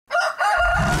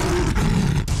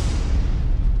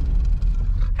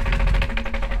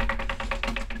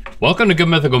Welcome to Good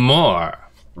Mythical More.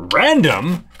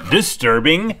 Random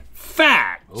disturbing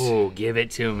fact. Oh, give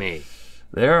it to me.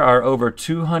 There are over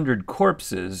 200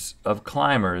 corpses of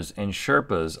climbers and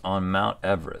Sherpas on Mount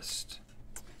Everest.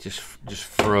 Just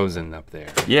frozen up there.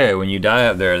 Yeah, when you die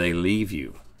up there, they leave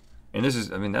you. And this is,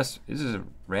 this is a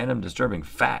random disturbing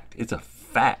fact. It's a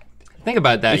fact. Think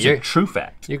about that. It's a true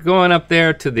fact. You're going up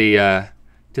there to the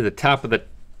top of the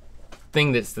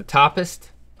thing that's the toppest.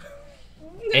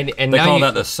 And They now call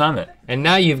that the summit. And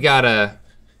now you've got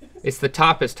it's the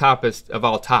toppest of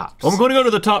all tops. I'm gonna go to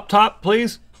the top,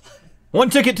 please. One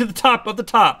ticket to the top of the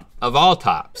top. Of all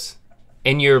tops.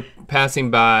 And you're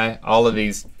passing by all of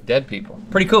these dead people.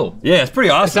 Pretty cool. Yeah, it's pretty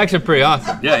awesome. It's actually pretty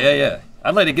awesome. Yeah.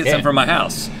 I'd like to get some from my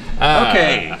house.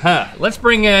 Okay. Let's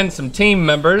bring in some team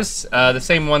members, the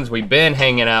same ones we've been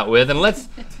hanging out with, and let's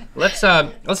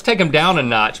take them down a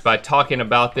notch by talking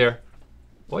about their.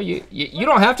 Well, you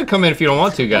don't have to come in if you don't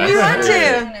want to, guys. We want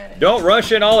to. Don't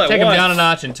rush in all at once. Take them down a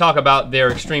notch and talk about their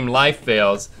extreme life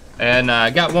fails. And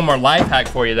I got one more life hack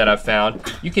for you that I found.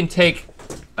 You can take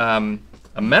a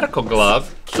medical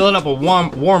glove, fill it up with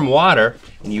warm water,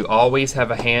 and you always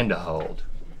have a hand to hold.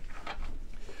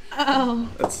 Oh.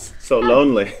 That's so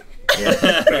lonely.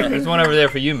 There's one over there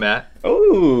for you, Matt.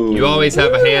 Ooh. You always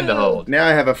have a hand to hold. Now I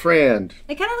have a friend.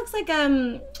 It kind of looks like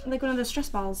one of those stress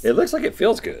balls. It looks like it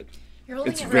feels good. You're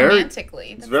holding It's it very-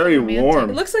 romantically. It's very warm.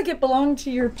 It looks like it belonged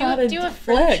to your potted Do a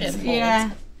friendship legs. hold. Yeah.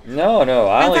 No,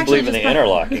 I only actually believe in the just part-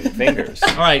 interlocking fingers.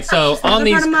 All right, so on the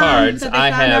these part of mine cards, that they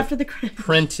I found have after the crash.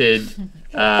 printed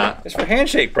It's for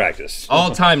handshake practice.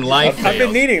 all-time life I've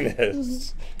been fails. needing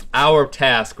this. Our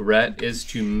task, Rhett, is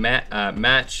to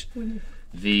match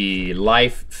the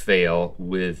life fail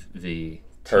with the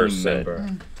Person. team member.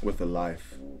 With a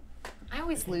life. I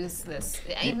always lose this.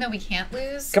 Even though we can't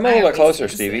lose. Come a I little bit always closer,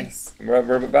 lose Stevie. this.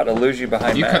 We're about to lose you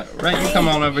behind Matt. Rhett, you come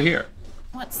on over here.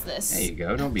 What's this? There you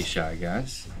go. Don't be shy,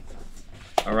 guys.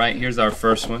 All right, here's our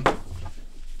first one.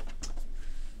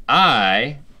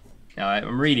 Now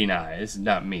I'm reading I. This is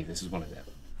not me. This is one of them,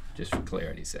 just for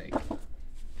clarity's sake.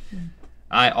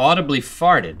 I audibly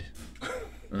farted.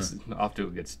 This is off to a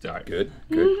good start. Good.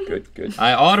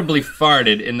 I audibly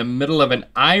farted in the middle of an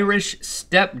Irish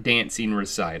step dancing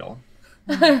recital.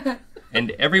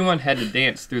 And everyone had to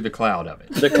dance through the cloud of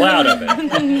it. The cloud of it.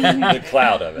 The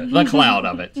cloud of it. The cloud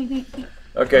of it.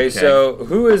 Okay, so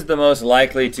who is the most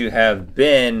likely to have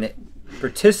been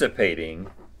participating,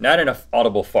 not in an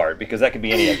audible fart, because that could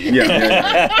be any of you.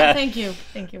 Yeah. Thank you.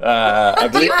 I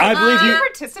believe you.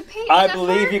 Participate in I that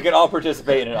believe part? you can all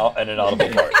participate in an audible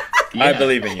fart. I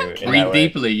believe in you. in Read that way.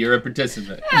 deeply. You're a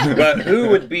participant. But who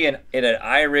would be in an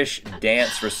Irish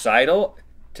dance recital?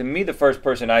 To me, the first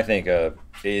person I think of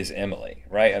is Emily,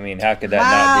 right? I mean, how could that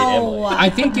not be Emily? I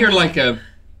think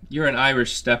you're an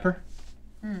Irish stepper.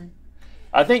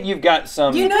 I think you've got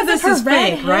some. You know this is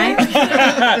fake, right?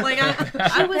 Like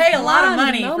I pay a lot of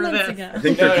money for this. I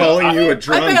think they're calling you a I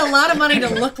drunk. pay a lot of money to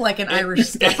look like an Irish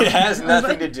stepper. It has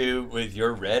nothing to do with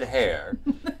your red hair.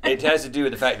 It has to do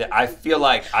with the fact that I feel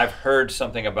like I've heard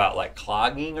something about like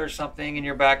clogging or something in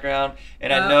your background,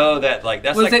 and I know that like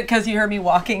that's Was like it because you heard me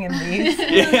walking in these?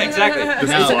 yeah, exactly.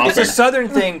 It's a southern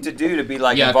thing to do to be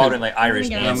like Yeah, involved could- in like Irish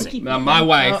Yeah, dancing. Now, my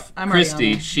wife, I'm already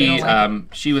Christy, on it. They don't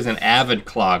like she was an avid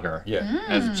clogger Yeah.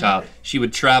 as a child. She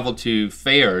would travel to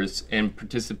fairs and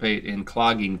participate in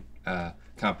clogging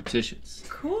competitions.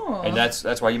 Cool. And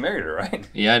that's why you married her, right?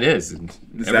 Yeah, it is. And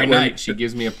Is every that where night she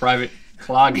gives me a private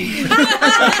clogging.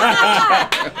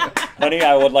 Honey,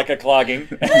 I would like a clogging.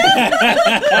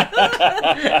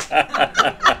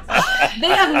 They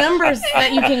have numbers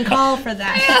that you can call for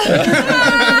that.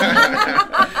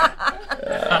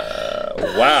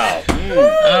 Wow. Didn't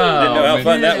know how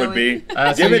fun that would be.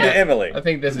 Give it to Emily. I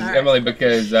think this is Emily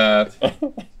because it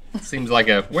seems like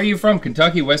where are you from?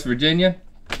 Kentucky, West Virginia?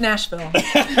 Nashville.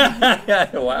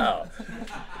 Wow.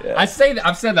 I've said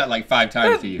that like 5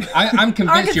 times to you. I'm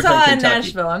convinced you're from Arkansas and Kentucky.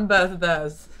 Nashville. I'm both of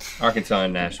those. Arkansas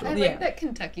and I Nashville. like Yeah. that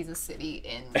Kentucky's a city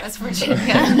in West Virginia.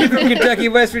 From Kentucky,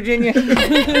 West Virginia.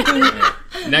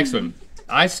 Next one.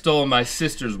 I stole my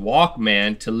sister's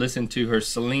Walkman to listen to her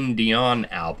Celine Dion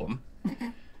album.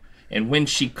 And when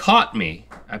she caught me,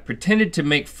 I pretended to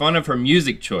make fun of her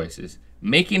music choices,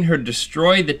 making her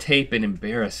destroy the tape in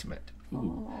embarrassment.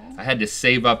 Ooh. I had to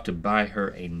save up to buy her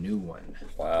a new one.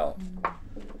 Wow.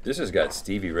 This has got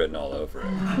Stevie written all over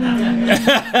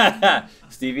it.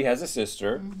 Stevie has a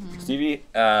sister. Stevie,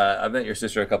 I've met your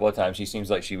sister a couple of times. She seems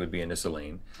like she would be into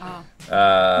Celine.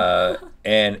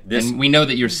 And this. And we know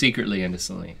that you're secretly into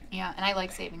Celine. Yeah, and I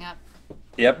like saving up.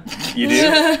 Yep, you do.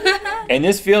 And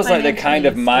this feels like the kind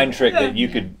of mind trick that you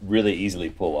could really easily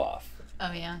pull off.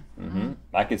 Oh yeah.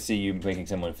 I could see you making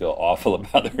someone feel awful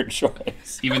about their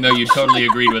choice. Even though you totally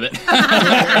agreed with it.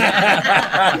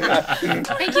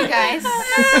 Thank you guys.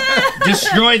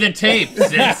 Destroy the tape,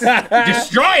 sis.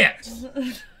 Destroy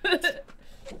it.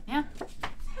 Yeah.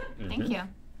 Thank you.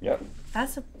 Yep.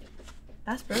 That's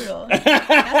brutal. That's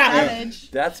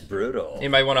savage. That's brutal.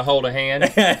 Anybody want to hold a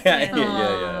hand?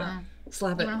 yeah.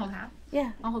 Slap You it. want to hold half?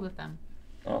 Yeah. I'll hold with them.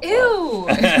 Oh, Ew.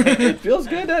 it feels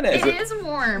good, doesn't it? It is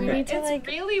warm. need to, It's like-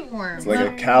 really warm. It's like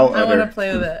a cow I want to udder.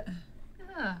 play with it.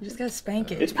 Yeah. You just gotta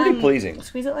spank it. It's pretty pleasing.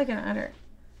 Squeeze it like an udder.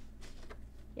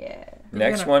 Yeah.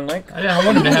 Next one, Link. I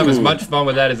want them to have as much fun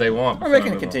with that as they want. Or we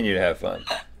can continue to have fun.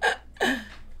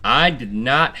 I did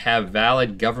not have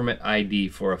valid government ID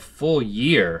for a full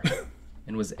year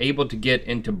and was able to get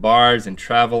into bars and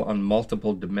travel on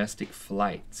multiple domestic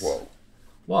flights. Whoa.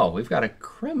 Whoa, we've got a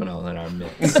criminal in our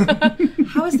midst.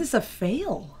 How is this a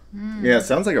fail? Yeah, it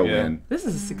sounds like a Yeah. win. This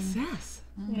is a success.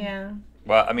 Yeah.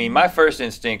 Well, I mean, my first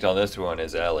instinct on this one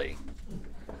is Ellie.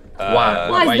 Why? Why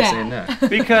is Why are you that? saying that?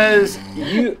 Because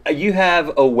you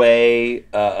have a way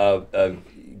of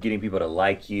getting people to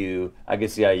like you. I could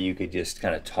see how you could just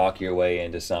kind of talk your way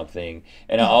into something.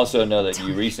 And I also know that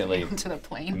you recently To the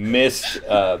plane. missed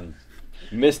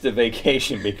a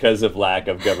vacation because of lack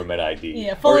of government ID.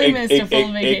 Yeah, fully Or missed a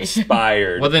full vacation.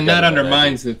 Expired. Well, then that government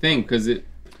undermines ID. the thing, because it.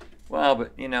 Well,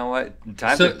 but you know what?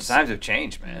 Times have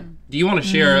changed, man. Do you want to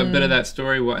share a bit of that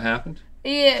story? What happened?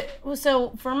 Yeah. Well,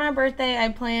 so for my birthday, I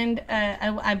planned.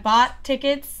 I bought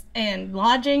tickets and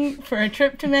lodging for a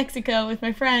trip to Mexico with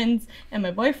my friends and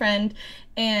my boyfriend.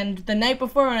 And the night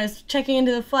before, when I was checking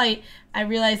into the flight, I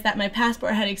realized that my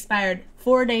passport had expired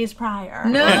 4 days prior.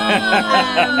 No.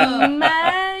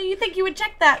 You think you would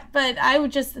check that, but I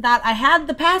would just thought I had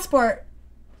the passport.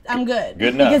 I'm good.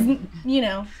 Good enough.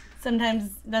 Because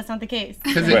sometimes that's not the case.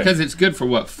 Because it's good for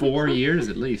what, 4 years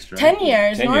at least, right? 10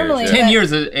 years 10 years, normally. yeah. 10 but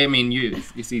years. I mean,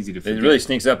 it's easy to It forget. really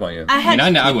sneaks up on you. I had. I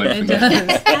know I would. It forget.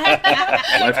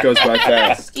 does. Life goes by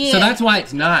fast. Yeah. So that's why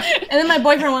it's not. And then my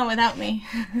boyfriend went without me.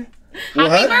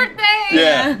 What? Birthday!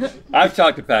 Yeah. I've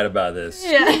talked to Pat about this.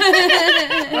 Yeah.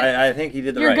 I think he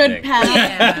did the You're right good, thing.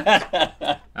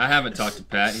 Pat. I haven't talked to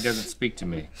Pat. He doesn't speak to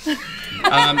me.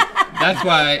 That's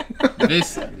why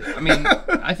this. I mean,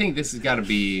 I think this has got to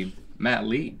be Matt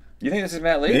Lee. You think this is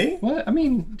Matt Lee? Me? What? I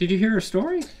mean, did you hear her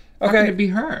story? How Okay. could it be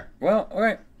her? Well, all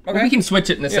right. Okay. Well, we can switch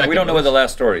it in a yeah, second. we don't know what the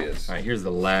last story is. All right, here's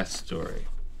the last story.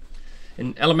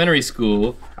 In elementary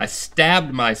school, I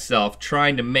stabbed myself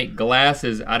trying to make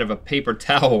glasses out of a paper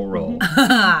towel roll.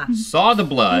 Saw the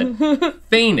blood,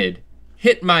 fainted,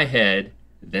 hit my head,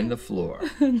 then the floor.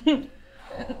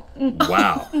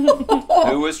 Wow.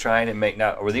 Who was trying to make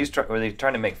now? Were they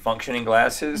trying to make functioning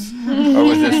glasses, or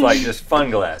was this like just fun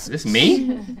glasses? This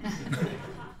me?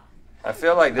 I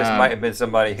feel like this might have been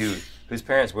somebody whose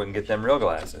parents wouldn't get them real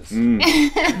glasses. Mm.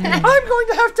 I'm going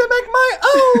to have to make my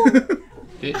own.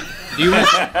 Do you don't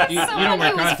wear Someone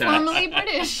who was contacts. formerly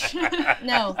British.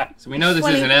 No. So we know this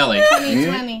isn't Ellie.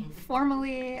 2020.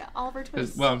 Formerly Oliver 'Cause,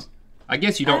 Twist. well, I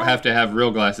guess you don't have to have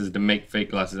real glasses to make fake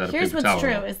glasses out of Here's paper what's towel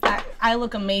true roll. is that I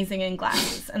look amazing in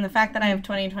glasses, and the fact that I have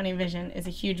 20/20 vision is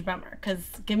a huge bummer. Because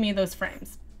give me those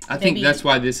frames. I think Baby. that's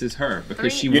why this is her,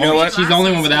 because she You know won't- what? she's the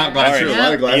only one without All glasses. right. A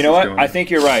lot of glasses You know what? going. I think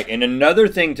you're right. And another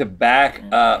thing to back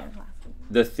up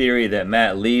the theory that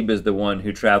Matt Lieb is the one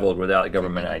who traveled without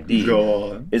government ID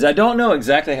Go on. is I don't know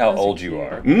exactly how old you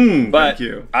are. Thank But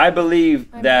you. I believe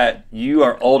that you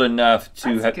are old enough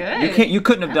to have. good. You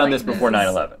couldn't have done like this before this.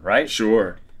 9/11, right?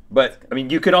 Sure. But I mean,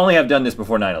 you could only have done this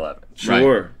before 9/11,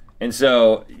 Sure. and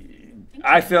so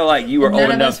I feel like you were None old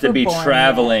of enough us to were be born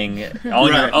traveling on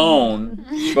your Right. own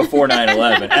before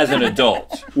 9/11 as an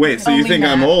adult. Wait, so you Only think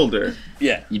I'm Matt. older?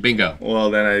 Yeah, You bingo. Well,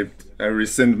 then I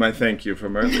rescind my thank you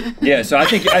from earlier. yeah. So I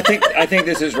think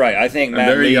this is right. I think Matt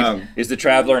very Lee young. is the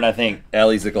traveler, and I think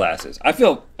Ellie's the glasses. I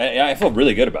feel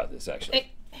really good about this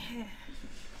actually.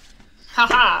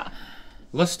 Haha.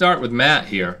 Let's start with Matt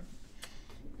here.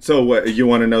 So what? You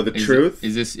want to know the Is truth?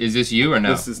 Is this you or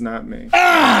no? This is not me.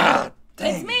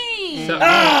 It's me. So-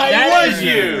 That was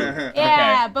you.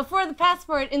 Yeah. Before the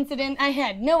passport incident, I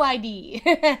had no ID.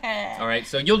 All right,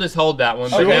 so you'll just hold that one.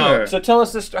 Sure. But now, So tell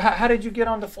us this. How did you get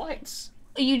onto flights?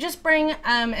 You just bring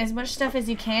as much stuff as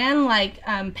you can, like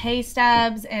pay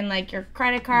stubs and like your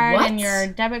credit card What? and your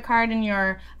debit card and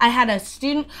your. I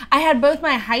had both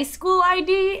my high school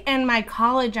ID and my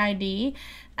college ID.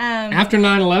 after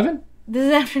 9/11, This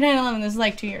is after 9/11. This is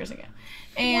like 2 years ago,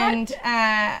 and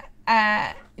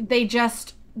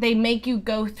they make you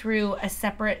go through a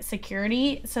separate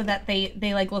security so that they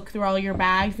like look through all your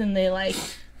bags and they like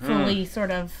fully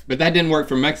sort of. but that didn't work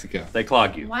for Mexico. They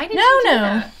clog you. Why did No, you do no.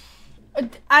 that?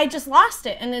 I just lost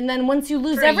it, and then once you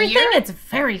lose For a everything, year? it's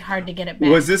very hard to get it back.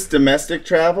 Was this domestic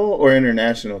travel or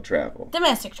international travel?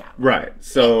 Domestic travel. Right.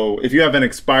 So if you have an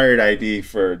expired ID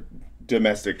for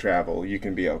domestic travel, you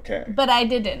can be okay. But I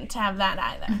didn't have that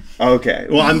either. Okay.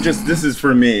 Well, this is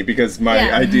for me because my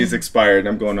Yeah. ID is expired and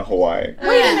I'm going to Hawaii.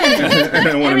 Oh, yeah. And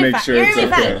I want to make sure it's You're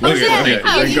gonna be okay. fine. Okay, Okay.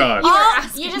 thank God.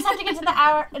 You just have to get to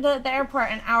the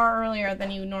airport an hour earlier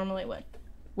than you normally would.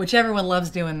 Whichever one loves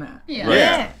doing that. Yeah.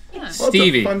 Yeah. Well,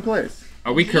 Stevie, it's a fun place.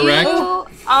 are we correct? You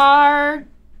are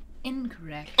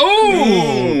incorrect.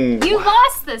 Oh! You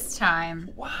lost this time.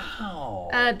 Wow.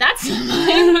 That's not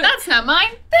mine. That's not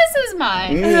mine. This is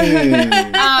mine.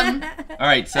 All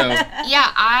right, so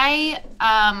Yeah, I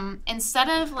instead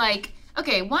of like,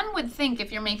 okay, one would think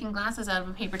if you're making glasses out of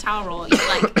a paper towel roll, you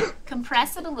like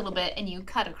compress it a little bit and you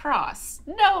cut across.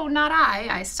 No, not I.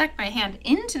 I stuck my hand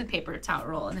into the paper towel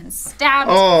roll and then stabbed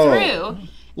through.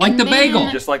 like And the then-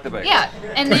 bagel. Just like the bagel. Yeah,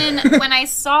 and then when I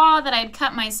saw that I'd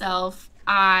cut myself,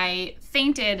 I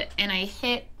fainted and I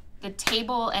hit the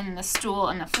table and the stool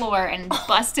and the floor and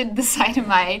busted the side of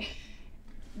my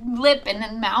lip and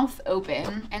then mouth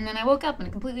open. And then I woke up in a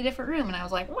completely different room and I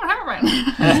was like, what happened?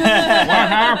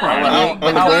 On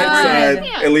the bright side,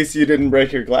 Yeah. at least you didn't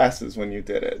break your glasses when you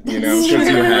did it, you know, because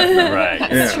you had them. Right.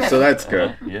 Yeah, so that's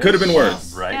good. Yes. Could have been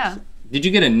worse. Right. Yeah. Did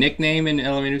you get a nickname in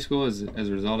elementary school as a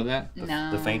result of that?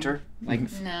 No. The fainter? Like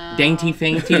No. Dainty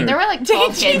Fainty? There were like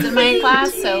 12 kids in my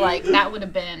class, so like that would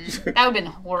have been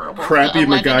horrible. Crappy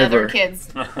 11 other MacGyver.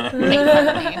 kids make fun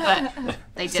of me, but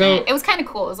they didn't. So- It was kind of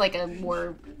cool. It was like a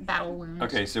war battle wound.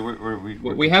 Okay, so we're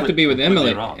We have to be with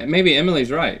completely Emily. wrong. Maybe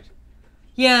Emily's right.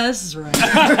 Yeah, this is right.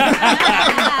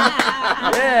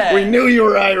 Yeah. We knew you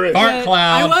were Irish. Fart I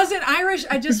cloud. wasn't Irish.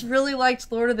 I just really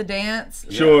liked Lord of the Dance.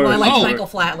 Sure. Well, I liked Oh. Michael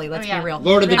Flatley. Let's yeah. be real.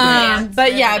 Lord of the Dance.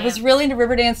 But yeah, I was really into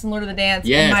Riverdance and Lord of the Dance.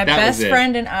 Yes, and my that was best it.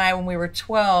 friend and I, when we were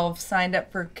 12, signed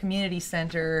up for community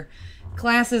center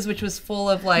classes, which was full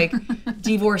of like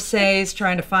divorcees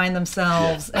trying to find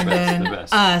themselves, and the then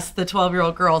best. us, the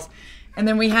 12-year-old girls. And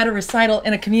then we had a recital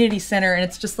in a community center, and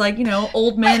it's just like, you know,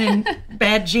 old men in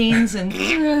bad jeans, and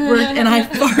I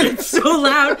farted so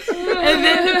loud. And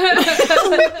then,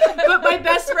 but my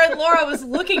best friend Laura was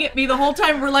looking at me the whole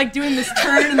time. We're like doing this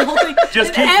turn and the whole thing.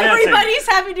 Just and keep dancing. everybody's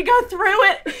having to go through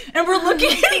it, and we're looking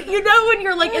at it. You know, when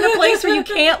you're like in a place where you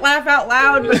can't laugh out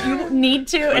loud, but you need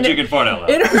to, But and you can fart out loud.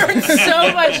 it hurts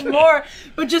so much more.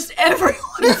 But just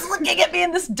everyone is looking at me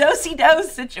in this do-si-do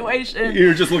situation.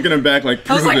 You're just looking at back like,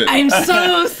 I was prove like, it. I'm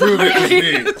so sorry. Prove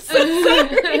it I'm so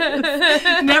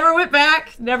sorry. Never went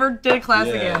back. Never did a class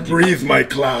Yeah. again. Breathe my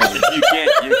cloud. You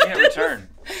can't return.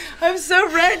 I'm so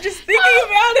red just thinking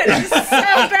about it. It's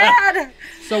so bad.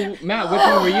 So, Matt, which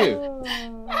one were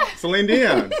you? Celine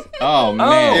Dion. Oh,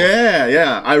 man.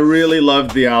 Yeah. I really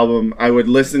loved the album. I would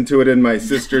listen to it in my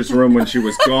sister's room when she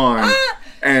was gone.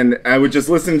 And I would just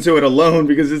listen to it alone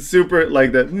because it's super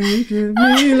like that. When you kiss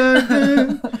me like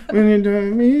that, when you do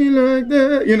me like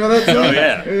that. You know that song? Oh,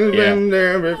 yeah. It's been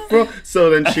there before.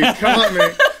 So then she caught me.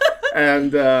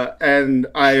 And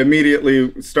I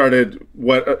immediately started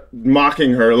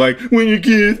mocking her, like, when you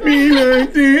kiss me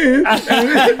like this.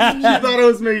 And she thought I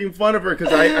was making fun of her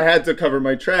because I had to cover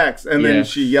my tracks. And then Yeah.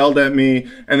 she yelled at me,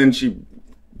 and then she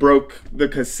broke the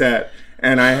cassette,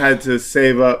 and I had to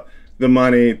save up the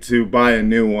money to buy a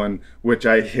new one, which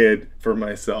I hid for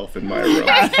myself in my room. So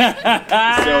So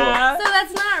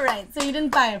that's not right. So you didn't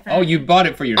buy it for Oh, you bought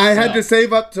it for yourself. I had to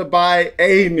save up to buy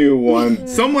a new one.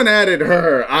 Someone added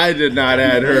her. I did not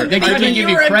add her. They couldn't give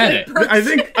you were a credit. good I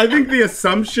think the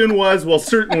assumption was, well,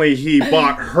 certainly he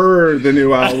bought her the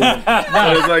new album.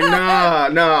 I was like,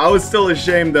 nah, I was still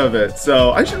ashamed of it.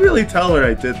 So I should really tell her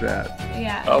I did that.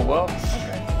 Yeah. Oh, well.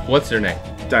 What's her name?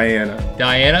 Diana.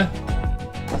 Diana?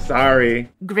 Sorry.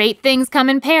 Great things come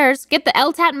in pairs. Get the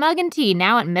LTAT mug and tea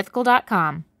now at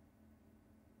mythical.com.